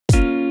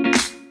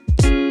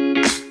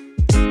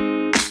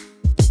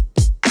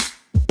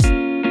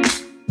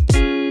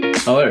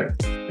Hello,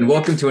 and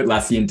welcome to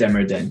Atlassian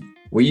Demo Den,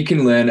 where you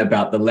can learn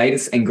about the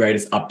latest and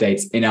greatest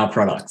updates in our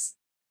products.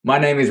 My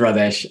name is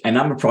Radesh, and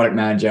I'm a product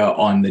manager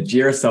on the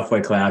Jira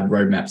Software Cloud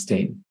Roadmaps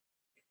team.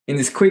 In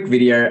this quick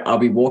video, I'll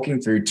be walking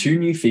through two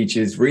new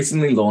features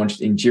recently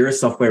launched in Jira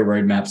Software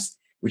Roadmaps,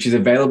 which is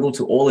available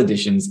to all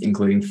editions,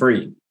 including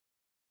free.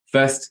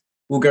 First,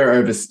 we'll go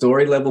over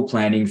story-level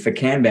planning for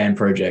Kanban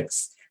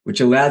projects,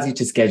 which allows you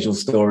to schedule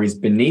stories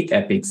beneath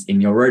epics in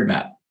your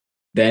roadmap.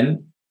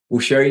 Then, we'll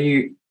show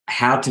you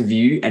how to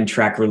view and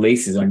track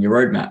releases on your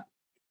roadmap.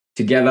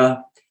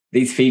 Together,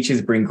 these features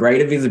bring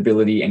greater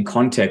visibility and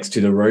context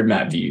to the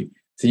roadmap view,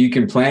 so you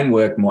can plan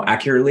work more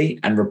accurately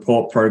and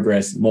report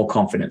progress more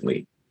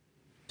confidently.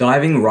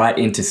 Diving right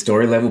into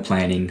story-level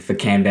planning for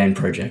Kanban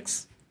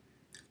projects.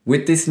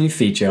 With this new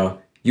feature,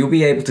 you'll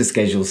be able to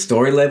schedule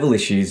story-level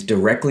issues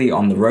directly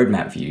on the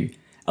roadmap view,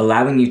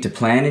 allowing you to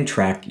plan and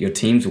track your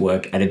team's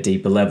work at a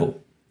deeper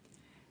level.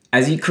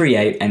 As you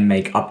create and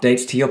make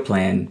updates to your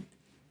plan,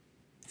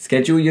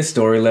 schedule your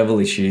story-level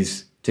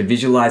issues to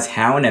visualize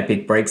how an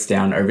epic breaks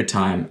down over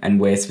time and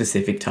where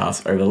specific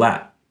tasks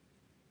overlap.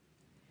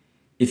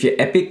 If your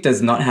epic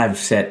does not have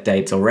set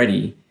dates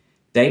already,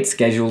 dates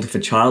scheduled for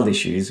child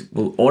issues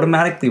will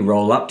automatically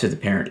roll up to the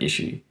parent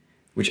issue,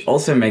 which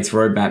also makes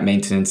roadmap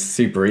maintenance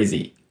super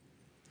easy.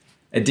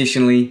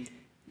 Additionally,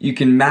 you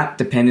can map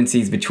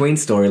dependencies between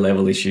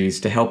story-level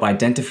issues to help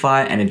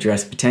identify and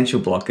address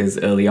potential blockers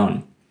early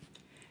on.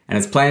 And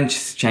as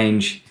plans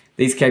change,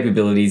 these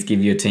capabilities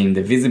give your team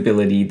the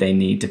visibility they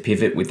need to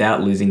pivot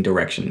without losing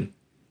direction.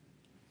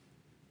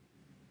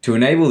 To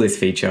enable this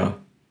feature,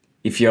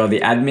 if you're the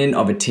admin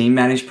of a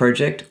team-managed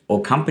project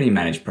or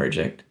company-managed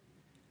project,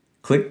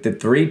 click the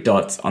three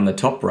dots on the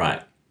top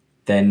right,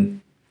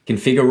 then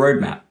Configure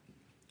Roadmap.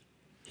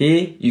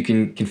 Here, you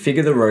can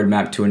configure the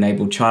roadmap to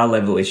enable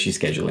child-level issue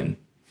scheduling.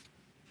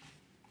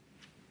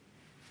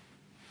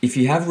 If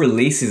you have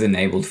releases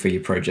enabled for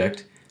your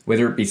project,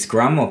 whether it be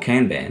Scrum or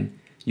Kanban,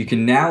 you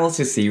can now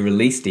also see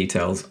release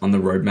details on the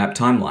roadmap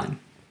timeline.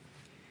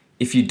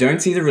 If you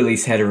don't see the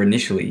release header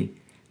initially,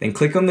 then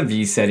click on the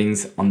View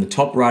settings on the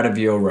top right of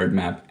your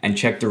roadmap and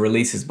check the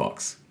Releases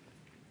box.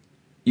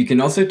 You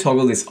can also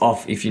toggle this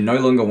off if you no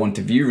longer want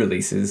to view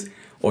releases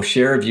or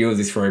share a view of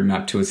this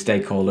roadmap to a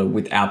stakeholder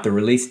without the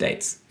release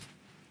dates.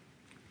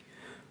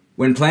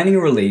 When planning a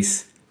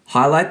release,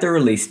 highlight the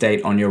release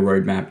date on your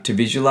roadmap to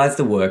visualize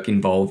the work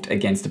involved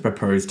against the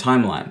proposed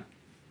timeline.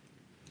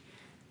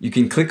 You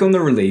can click on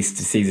the release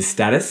to see the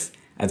status,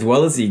 as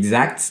well as the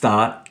exact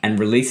start and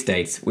release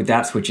dates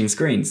without switching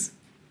screens.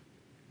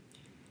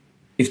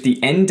 If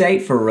the end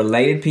date for a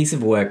related piece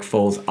of work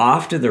falls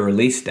after the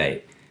release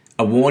date,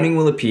 a warning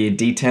will appear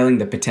detailing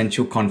the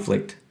potential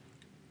conflict.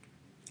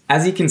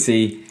 As you can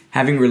see,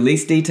 having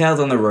release details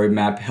on the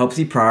roadmap helps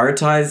you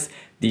prioritize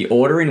the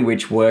order in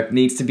which work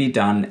needs to be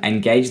done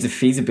and gauge the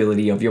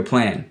feasibility of your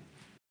plan.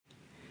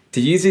 To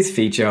use this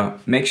feature,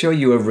 make sure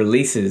you have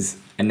releases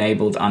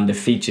enabled under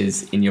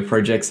Features in your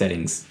project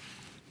settings.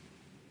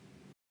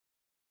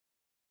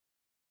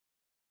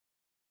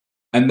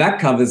 And that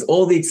covers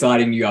all the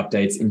exciting new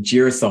updates in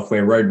Jira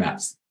Software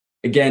Roadmaps.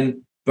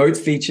 Again, both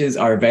features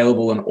are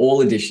available on all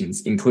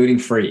editions, including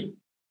free.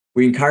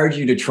 We encourage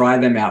you to try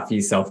them out for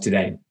yourself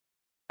today.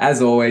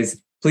 As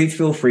always, please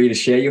feel free to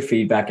share your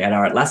feedback at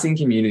our Atlassian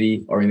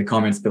community or in the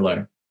comments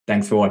below.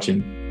 Thanks for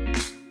watching.